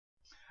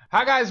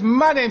Hi guys,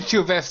 my name's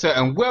Chillvester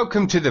and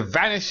welcome to the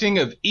Vanishing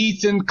of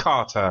Ethan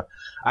Carter.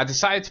 I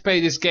decided to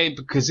play this game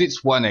because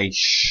it's won a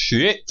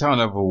shit ton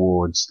of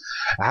awards.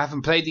 I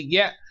haven't played it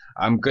yet.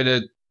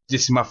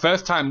 This is my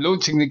first time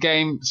launching the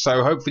game,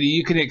 so hopefully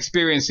you can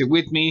experience it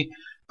with me.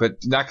 But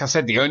like I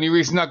said, the only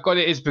reason I got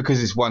it is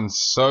because it's won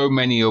so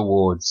many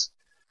awards.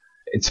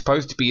 It's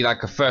supposed to be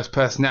like a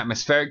first-person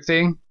atmospheric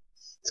thing.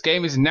 This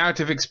game is a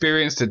narrative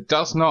experience that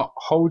does not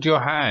hold your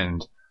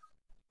hand.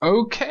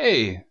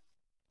 Okay.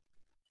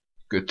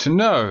 Good to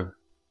know.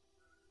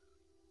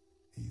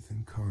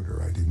 Ethan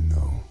Carter, I didn't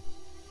know,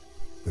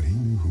 but he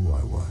knew who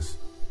I was.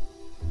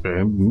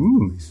 The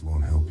police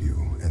won't help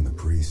you, and the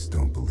priests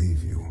don't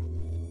believe you.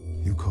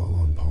 You call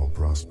on Paul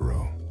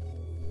Prospero.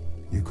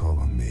 You call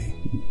on me.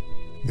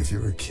 If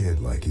you're a kid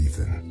like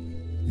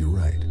Ethan, you're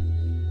right.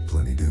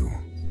 Plenty do.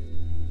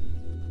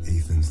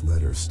 Ethan's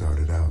letter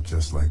started out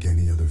just like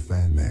any other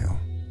fan mail,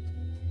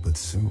 but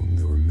soon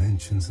there were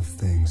mentions of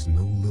things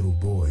no little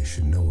boy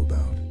should know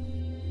about.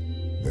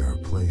 There are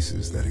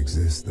places that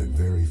exist that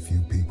very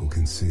few people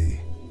can see.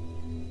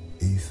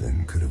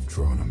 Ethan could have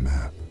drawn a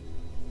map.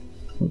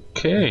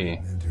 Okay. I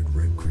haven't entered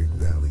Red Creek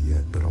Valley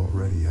yet, but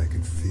already I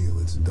could feel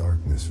its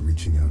darkness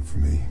reaching out for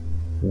me.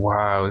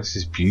 Wow, this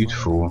is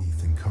beautiful. Finding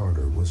Ethan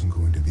Carter wasn't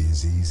going to be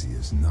as easy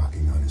as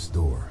knocking on his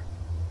door.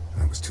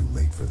 I was too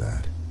late for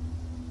that.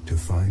 To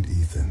find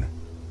Ethan,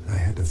 I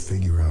had to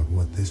figure out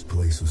what this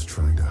place was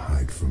trying to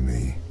hide from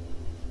me.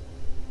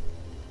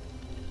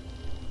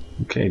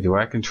 Okay, do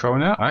I control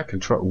now? I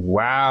control.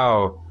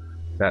 Wow,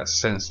 that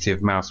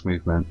sensitive mouse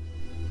movement.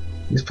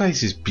 This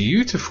place is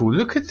beautiful.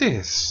 Look at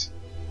this.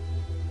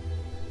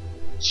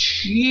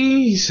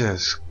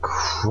 Jesus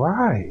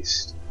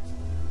Christ.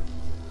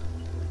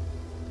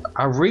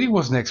 I really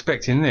wasn't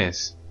expecting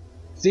this.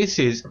 This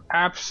is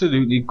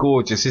absolutely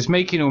gorgeous. It's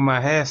making all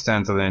my hair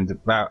stand on end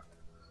about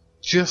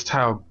just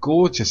how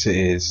gorgeous it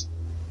is.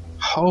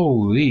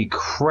 Holy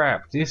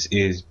crap, this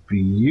is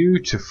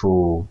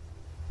beautiful.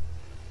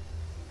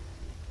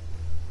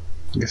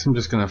 I guess I'm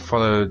just going to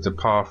follow the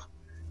path.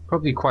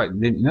 Probably quite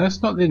linear. No,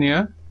 it's not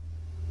linear.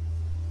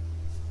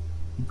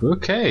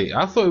 Okay,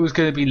 I thought it was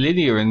going to be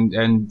linear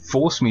and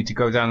force me to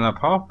go down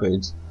that path, but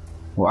it's...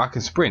 Well, I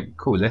can sprint.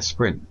 Cool, let's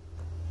sprint.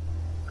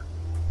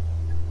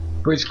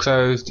 Bridge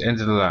closed,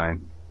 end of the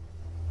line.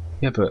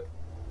 Yeah, but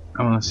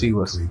I want to see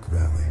what's... Creek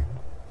Valley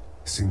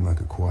seemed like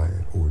a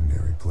quiet,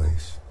 ordinary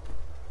place.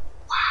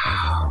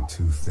 I've learned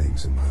two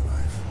things in my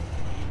life.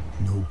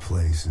 No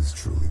place is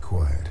truly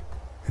quiet,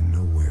 and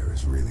nowhere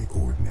is really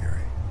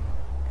ordinary.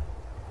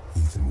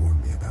 Ethan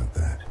warned me about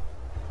that.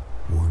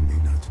 Warned me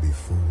not to be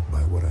fooled by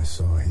what I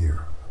saw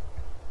here.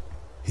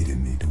 He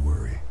didn't need to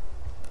worry.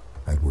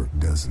 I'd worked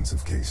dozens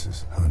of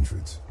cases,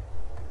 hundreds.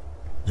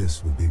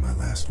 This would be my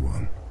last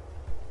one.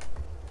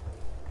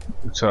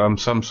 So I'm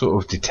some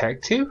sort of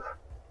detective?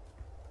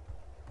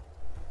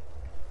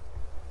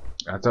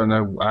 I don't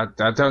know.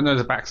 I don't know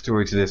the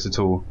backstory to this at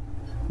all.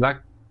 Like,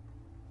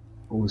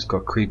 oh, it's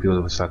got creepy all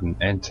of a sudden.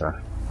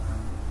 Enter.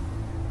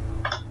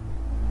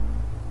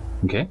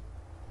 Okay.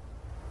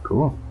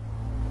 Cool.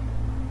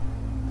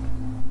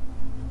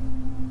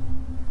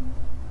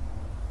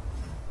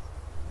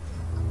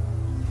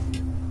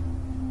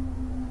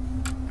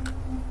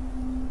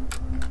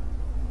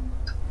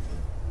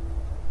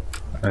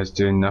 It's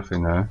doing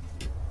nothing though.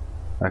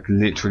 Like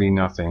literally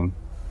nothing.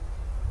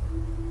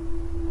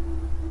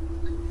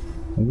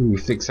 Maybe we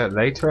fix that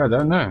later, I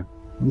don't know.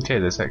 Okay,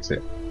 let's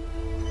exit.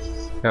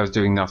 That was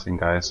doing nothing,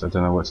 guys. I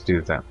don't know what to do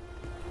with that.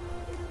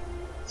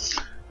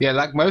 Yeah,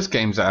 like most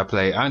games that I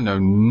play, I know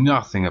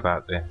nothing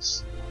about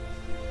this.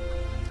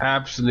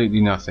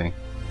 Absolutely nothing.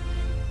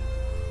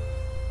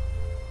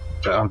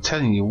 But I'm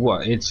telling you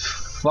what, it's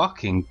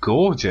fucking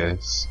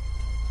gorgeous.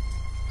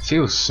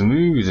 Feels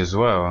smooth as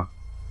well.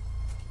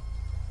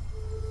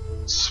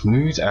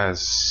 Smooth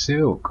as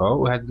silk.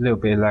 Oh, I had a little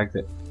bit of lag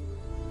there.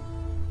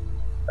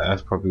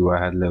 That's probably why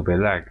I had a little bit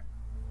of lag.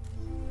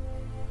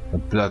 A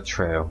blood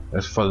trail.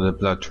 Let's follow the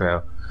blood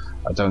trail.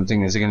 I don't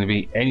think there's going to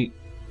be any...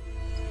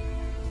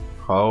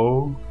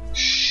 Oh,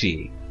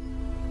 shit.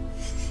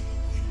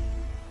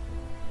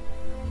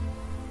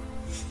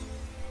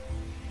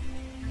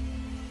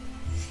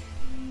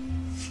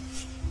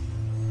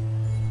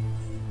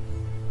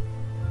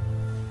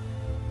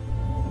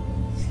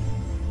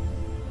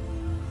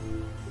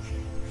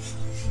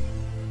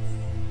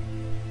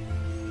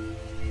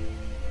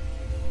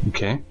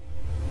 Okay.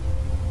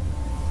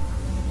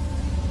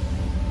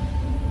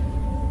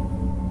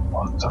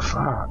 What the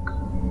fuck?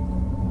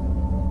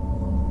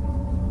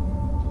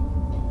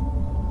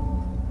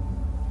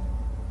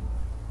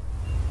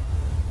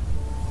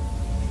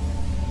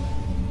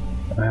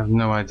 I have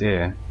no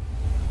idea.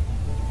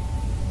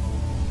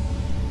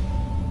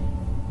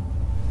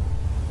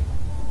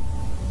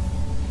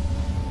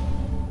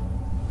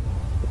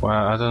 Well,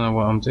 I don't know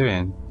what I'm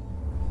doing.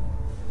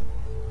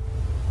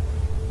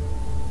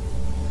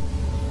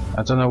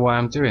 I don't know why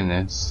I'm doing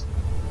this.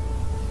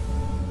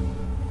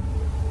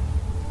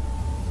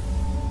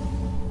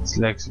 His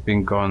legs have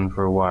been gone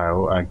for a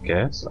while, I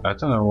guess. I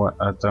don't know what.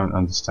 I don't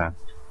understand.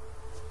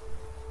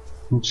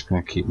 I'm just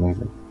gonna keep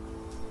moving.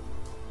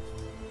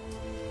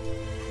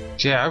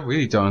 Yeah, I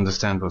really don't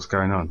understand what's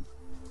going on.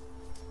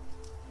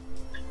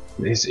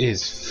 This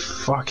is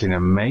fucking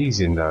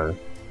amazing though.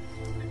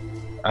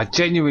 I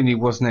genuinely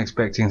wasn't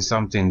expecting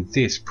something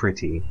this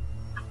pretty.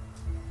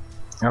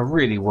 I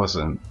really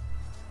wasn't.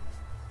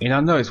 And I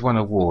know it's won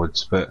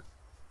awards, but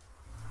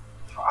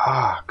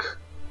fuck.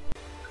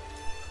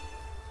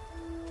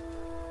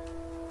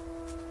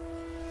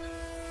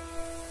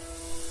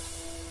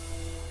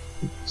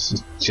 This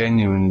is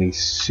genuinely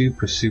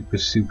super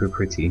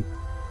pretty.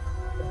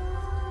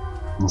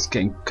 It's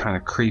getting kind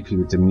of creepy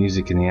with the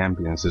music and the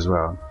ambience as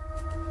well.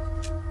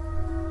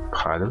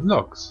 Pile of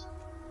logs.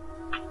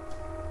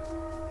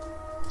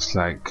 It's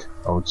like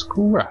old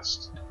school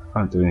Rust.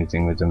 Can't do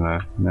anything with them though.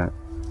 No.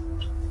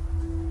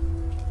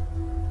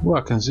 Oh,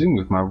 I can zoom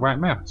with my right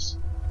mouse.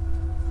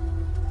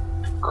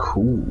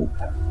 Cool.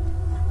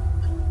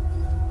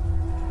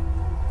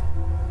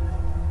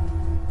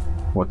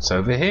 What's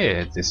over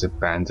here? This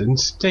abandoned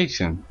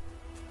station.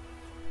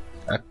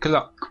 A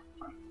clock.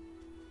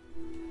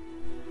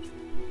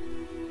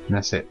 And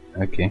that's it.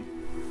 Okay.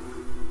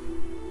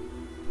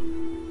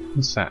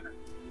 What's that?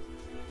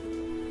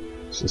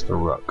 It's just a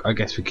rock. I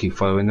guess we keep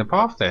following the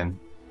path then.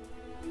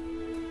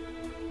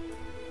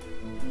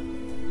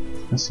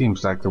 That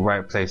seems like the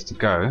right place to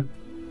go.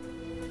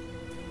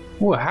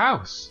 Oh, a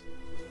house!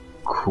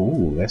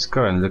 Cool, let's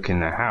go and look in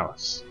the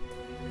house.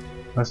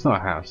 That's not a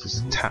house, it's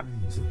a tap.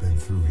 Things have been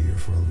through here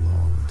for a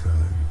long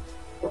time.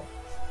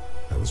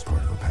 That was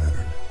part of a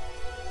pattern.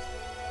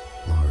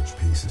 Large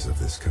pieces of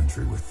this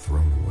country were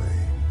thrown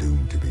away,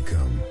 doomed to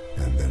become,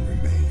 and then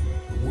remain,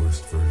 the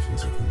worst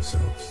versions of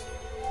themselves.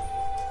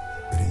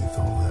 Beneath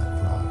all that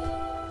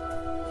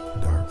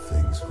rot, dark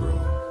things grow.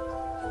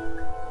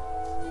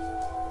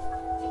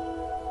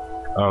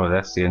 Oh,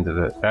 that's the end of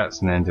the.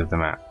 That's an end of the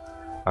map.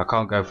 I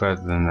can't go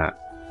further than that.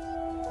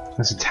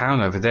 There's a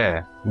town over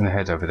there. I'm gonna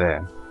head over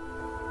there.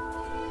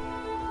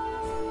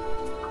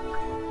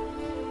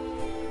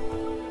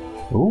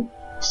 Ooh,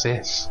 what's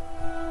this?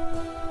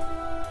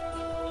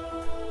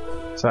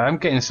 So I'm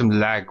getting some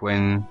lag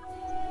when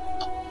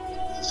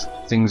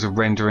things are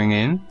rendering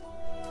in,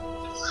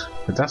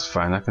 but that's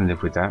fine. I can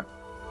live with that.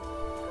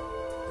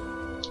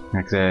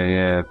 Like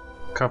a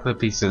couple of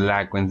pieces of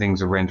lag when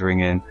things are rendering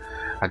in.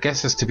 I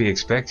guess that's to be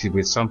expected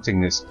with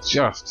something that's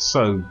just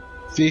so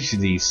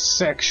visually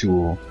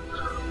sexual.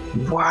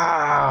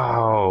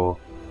 Wow!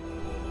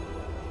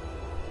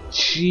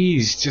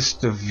 Jeez,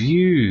 just the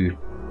view.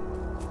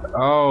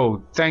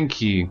 Oh, thank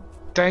you.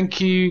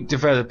 Thank you,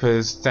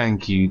 developers.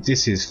 Thank you.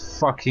 This is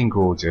fucking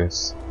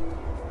gorgeous.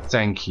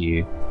 Thank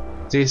you.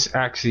 This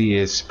actually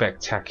is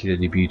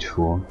spectacularly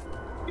beautiful.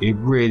 It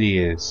really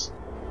is.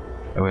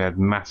 And we had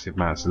massive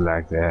amounts of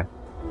lag there.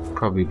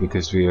 Probably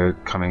because we are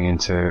coming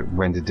into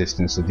render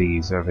distance of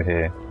these over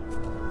here.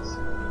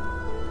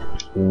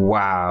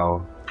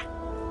 Wow.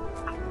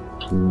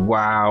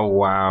 Wow,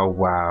 wow,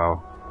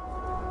 wow.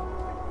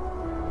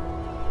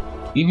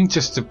 Even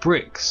just the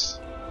bricks.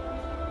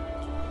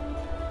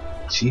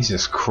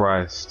 Jesus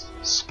Christ.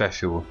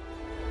 Special.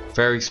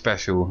 Very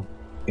special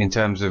in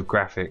terms of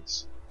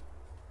graphics.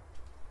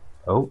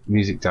 Oh,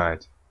 music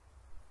died.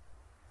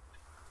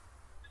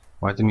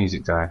 Why'd the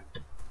music die?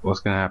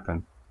 What's gonna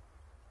happen?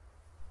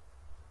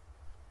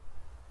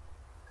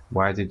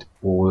 Why did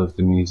all of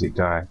the music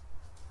die?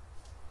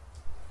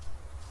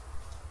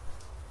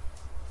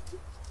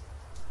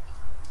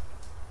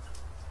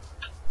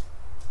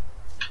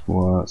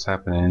 What's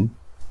happening?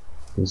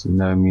 There's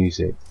no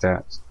music.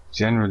 That's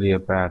generally a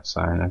bad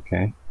sign.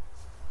 Okay.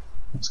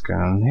 What's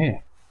going on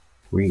here?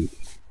 Read.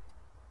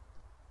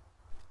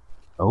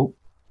 Oh.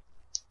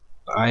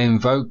 I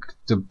invoke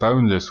the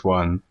boneless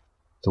one.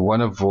 The one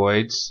of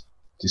voids,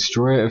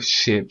 destroyer of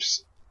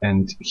ships,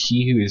 and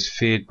he who is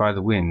feared by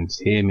the winds.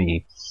 Hear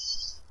me.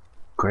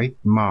 Great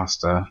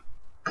Master.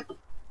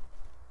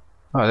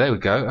 Oh, there we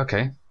go.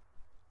 Okay.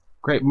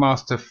 Great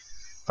Master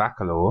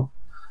Facalor,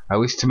 I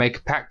wish to make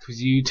a pact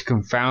with you to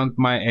confound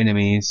my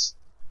enemies,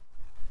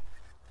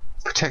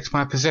 protect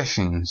my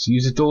possessions,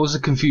 use the doors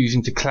of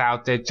confusion to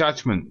cloud their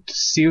judgment, to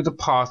seal the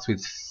path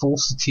with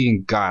falsity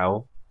and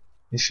guile.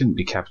 This shouldn't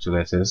be capital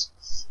letters.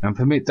 And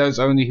permit those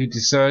only who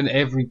discern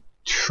every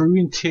true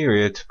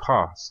interior to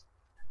pass.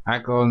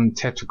 Agon,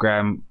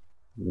 tetragram,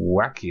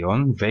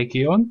 vakion,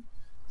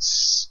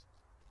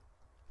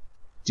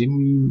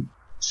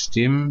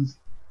 stimulation,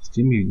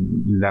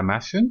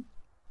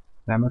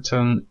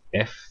 lamaton,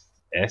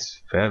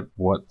 fs,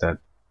 what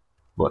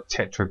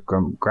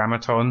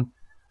tetragrammaton,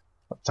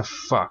 what the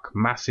fuck,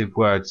 massive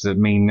words that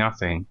mean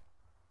nothing.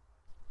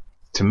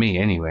 To me,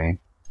 anyway.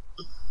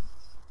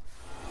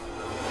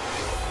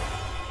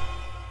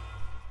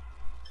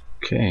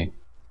 Okay.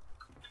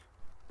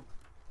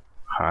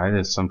 Hi,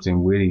 there's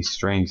something really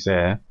strange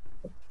there.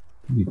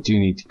 You do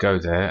need to go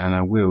there, and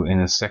I will in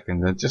a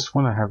second. I just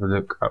want to have a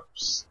look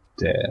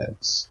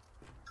upstairs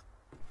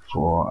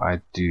before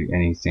I do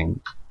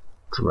anything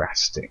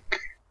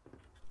drastic.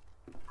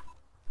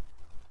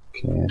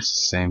 Okay, it's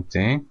the same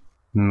thing.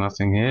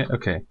 Nothing here.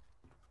 Okay.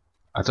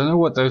 I don't know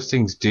what those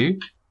things do.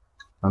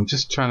 I'm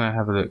just trying to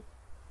have a look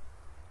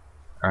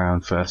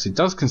around first. It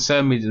does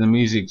concern me that the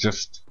music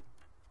just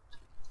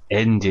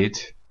ended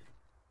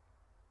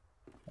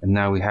and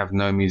now we have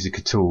no music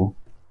at all.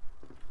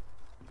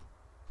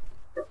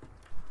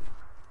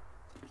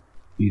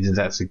 Either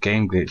that's a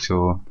game glitch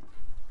or...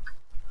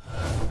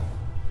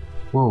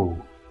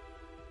 Whoa.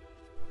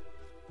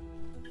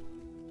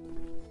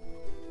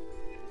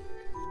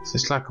 It's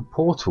just like a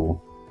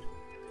portal.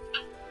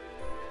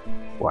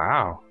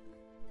 Wow.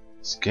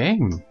 This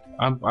game.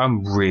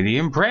 I'm really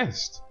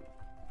impressed.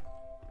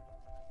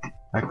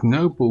 Like,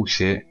 no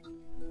bullshit.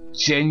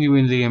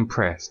 Genuinely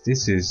impressed.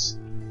 This is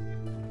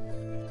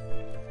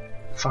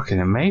fucking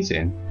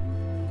amazing.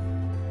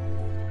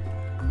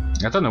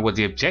 I don't know what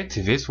the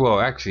objective is. Well,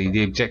 actually,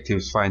 the objective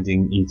is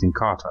finding Ethan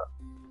Carter.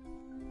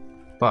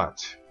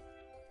 But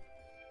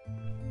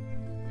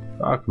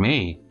fuck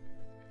me.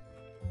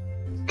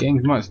 The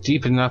game's much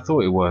deeper than I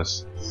thought it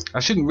was. I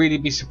shouldn't really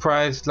be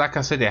surprised. Like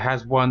I said, it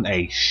has won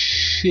a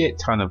shit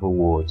ton of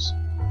awards.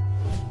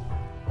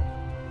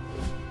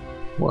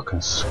 What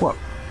can swap?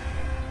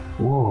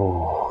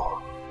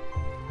 Whoa.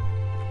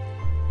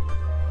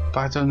 But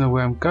I don't know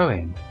where I'm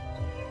going.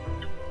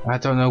 I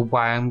don't know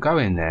why I'm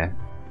going there.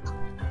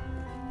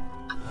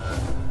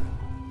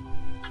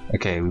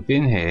 Okay, we've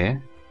been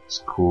here. It's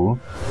cool.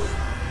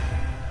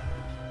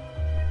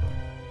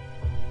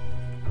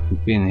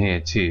 We've been here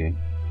too.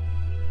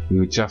 We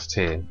were just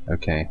here.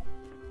 Okay.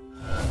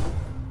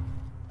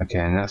 Okay,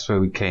 and that's where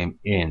we came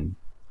in.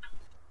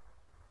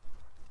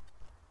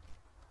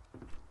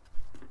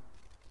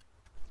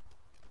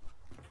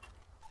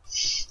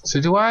 So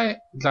do I,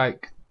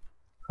 like,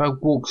 if I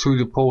walk through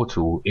the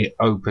portal, it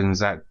opens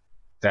that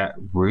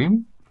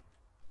room?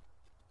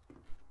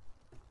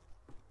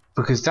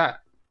 Because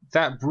that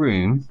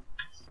room,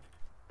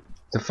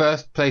 the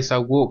first place I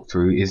walked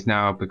through is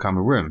now become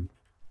a room.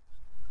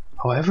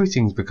 Oh,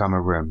 everything's become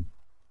a room.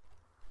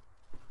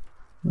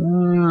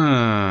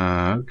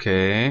 Ah,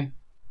 okay.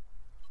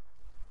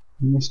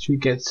 Mystery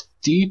gets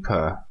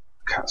deeper.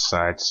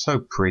 Outside, so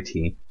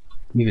pretty.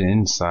 Even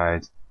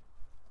inside.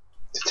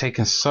 It's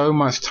taken so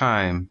much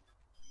time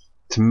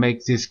to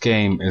make this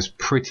game as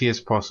pretty as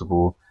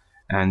possible,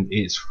 and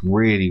it's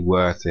really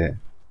worth it.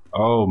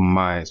 Oh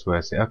my, it's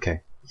worth it.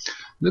 Okay.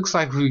 Looks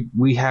like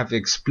we have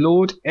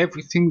explored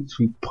everything that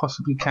we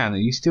possibly can. Are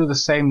you still the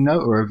same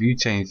note, or have you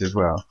changed as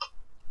well?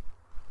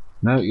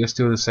 No, you're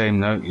still the same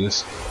note.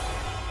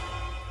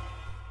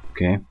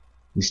 Okay.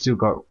 You still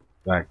got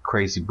like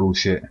crazy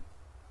bullshit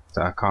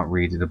that I can't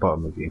read at the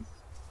bottom of you.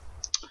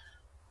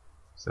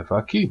 So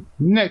fuck you.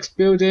 Next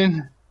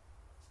building.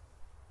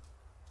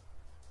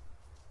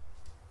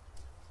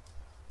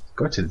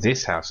 Go to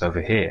this house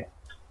over here.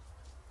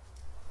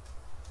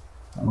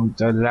 Oh,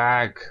 the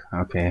lag.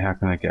 Okay, how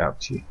can I get up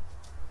to you?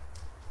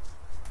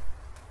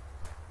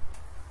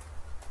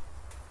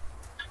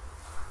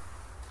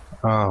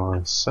 Oh,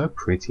 it's so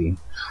pretty.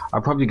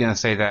 I'm probably going to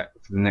say that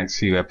for the next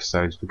few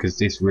episodes because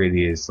this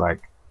really is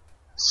like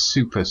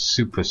super,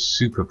 super,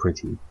 super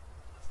pretty.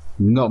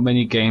 Not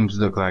many games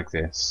look like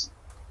this.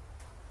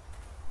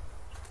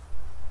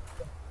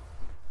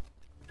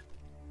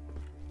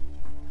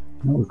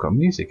 Oh, we've got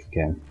music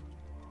again.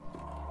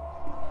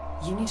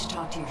 You need to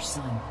talk to your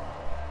son.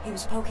 He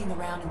was poking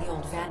around in the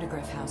old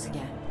Vandergriff house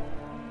again.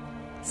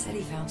 Said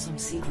he found some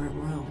secret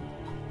room.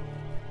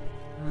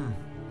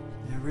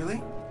 Yeah,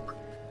 really?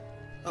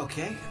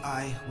 Okay,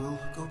 I will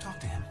go talk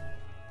to him.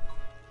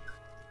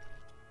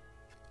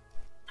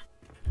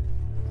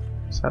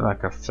 Is that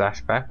like a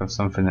flashback of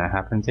something that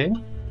happened here?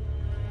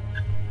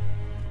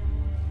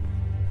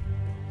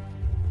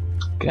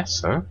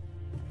 Guess so.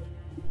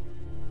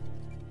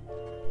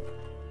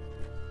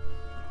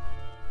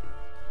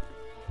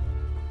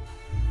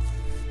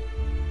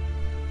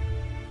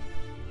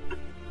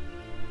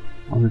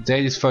 On the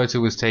day this photo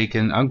was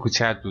taken, Uncle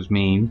Chad was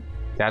mean,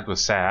 Dad was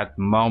sad,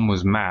 Mom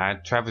was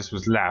mad, Travis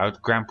was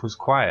loud, Gramp was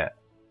quiet.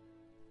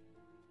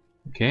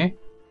 Okay.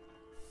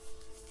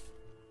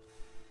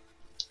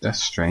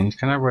 That's strange.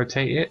 Can I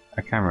rotate it?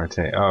 I can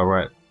rotate. Oh,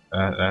 right.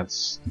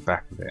 That's the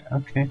back of it.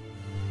 Okay.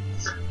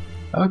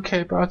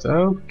 Okay, but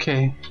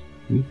okay.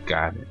 You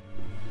got it.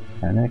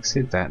 An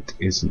exit. That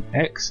is an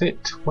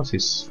exit. What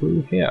is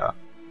through here?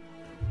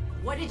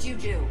 What did you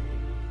do?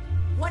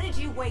 What did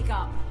you wake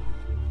up?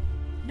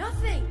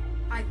 Nothing.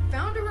 I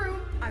found a room,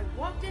 I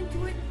walked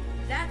into it,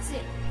 that's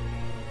it.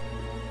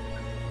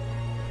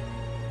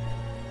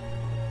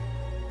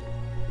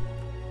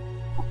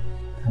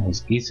 That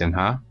was Ethan,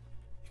 huh?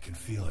 You can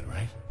feel it,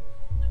 right?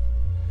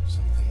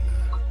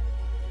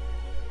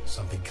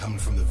 Something coming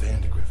from the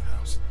Vandergriff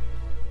house.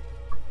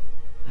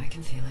 I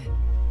can feel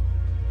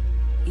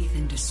it.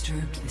 Ethan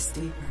disturbed the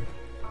sleeper.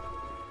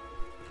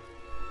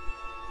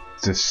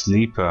 The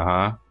sleeper,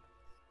 huh?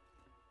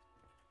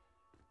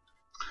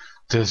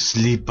 The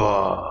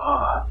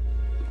sleeper.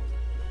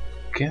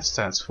 Guess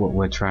that's what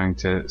we're trying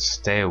to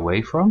stay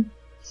away from?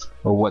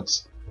 Or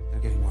what's... They're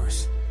getting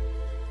worse.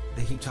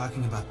 They keep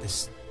talking about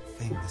this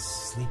thing, this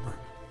sleeper.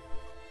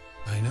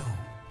 I know.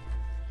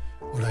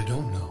 What I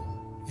don't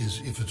know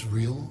is if it's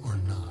real or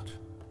not.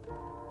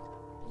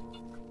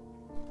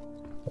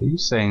 Are you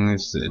saying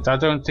this? I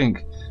don't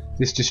think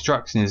this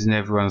destruction is in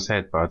everyone's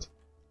head, bud.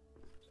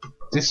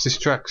 This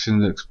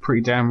destruction looks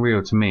pretty damn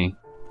real to me.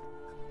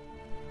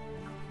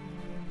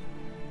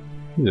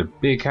 It's a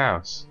big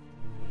house.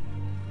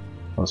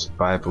 Lots of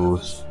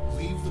Bibles.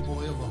 Leave the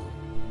boy alone.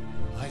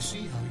 I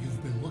see how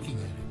you've been looking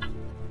at him.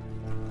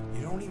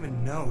 You don't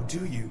even know,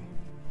 do you?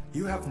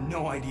 You have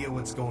no idea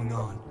what's going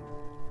on.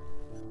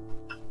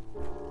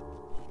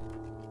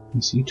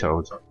 What's you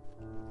told?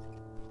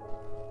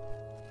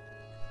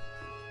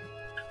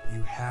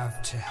 You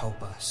have to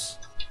help us.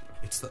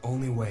 It's the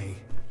only way.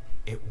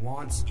 It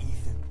wants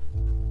Ethan.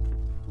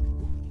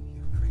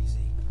 You're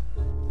crazy.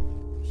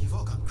 You've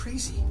all gone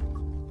crazy.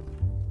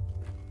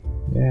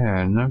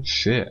 Yeah, no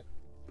shit.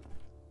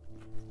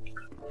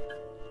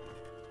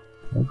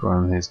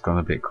 Everyone has gone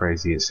a bit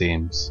crazy, it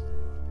seems.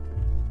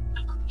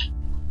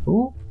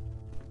 Ooh.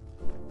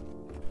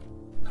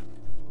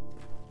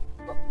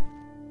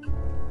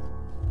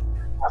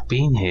 I've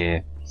been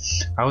here.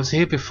 I was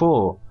here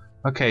before.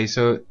 Okay,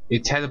 so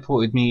it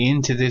teleported me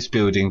into this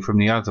building from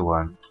the other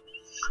one.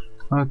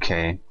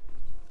 Okay.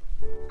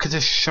 Look at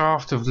the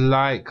shaft of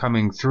light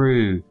coming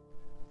through.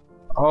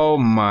 Oh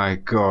my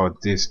god,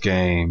 this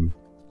game.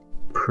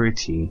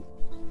 Pretty.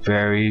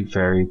 Very,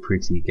 very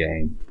pretty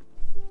game.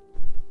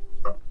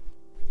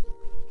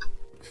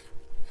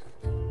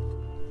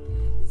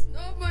 It's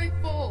not my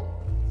fault.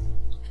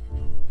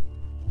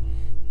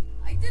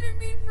 I didn't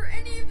mean for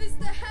any of this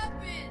to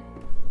happen.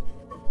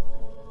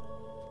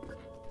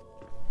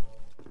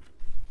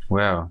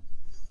 Well.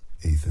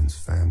 Ethan's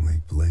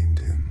family blamed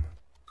him.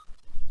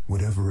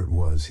 Whatever it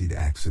was he'd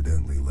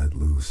accidentally let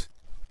loose,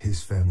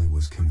 his family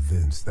was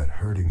convinced that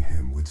hurting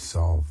him would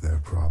solve their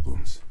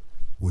problems,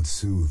 would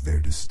soothe their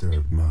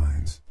disturbed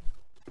minds.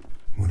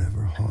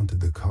 Whatever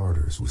haunted the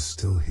Carters was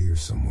still here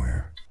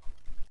somewhere,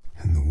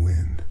 in the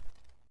wind.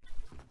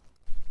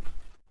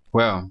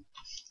 Well,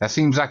 that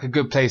seems like a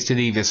good place to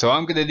leave it, so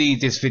I'm going to leave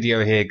this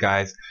video here,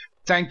 guys.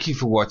 Thank you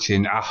for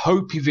watching. I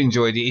hope you've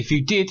enjoyed it. If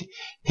you did,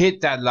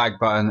 hit that like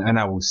button, and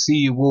I will see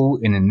you all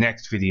in the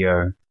next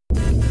video.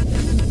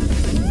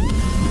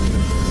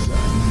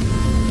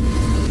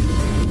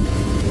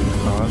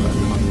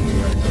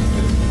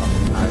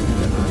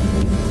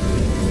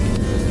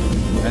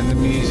 And the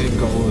music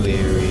got all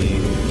eerie.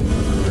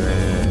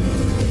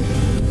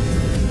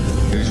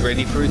 Who's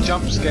ready for a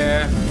jump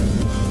scare?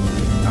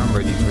 I'm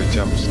ready for a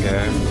jump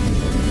scare.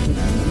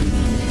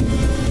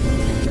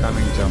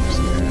 Coming jump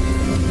scare.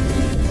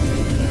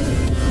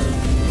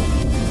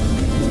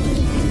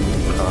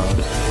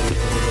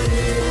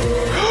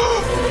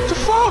 What the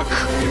fuck?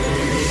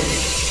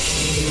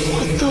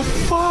 What the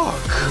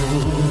fuck?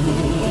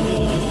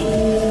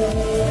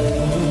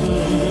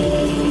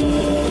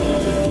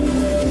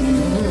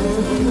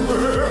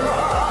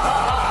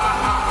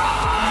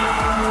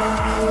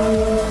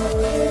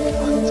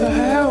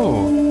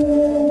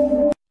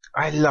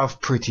 I love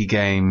pretty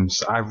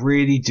games, I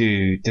really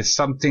do. There's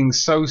something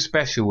so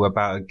special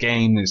about a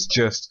game that's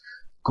just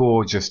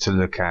gorgeous to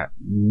look at.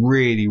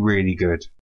 Really, really good.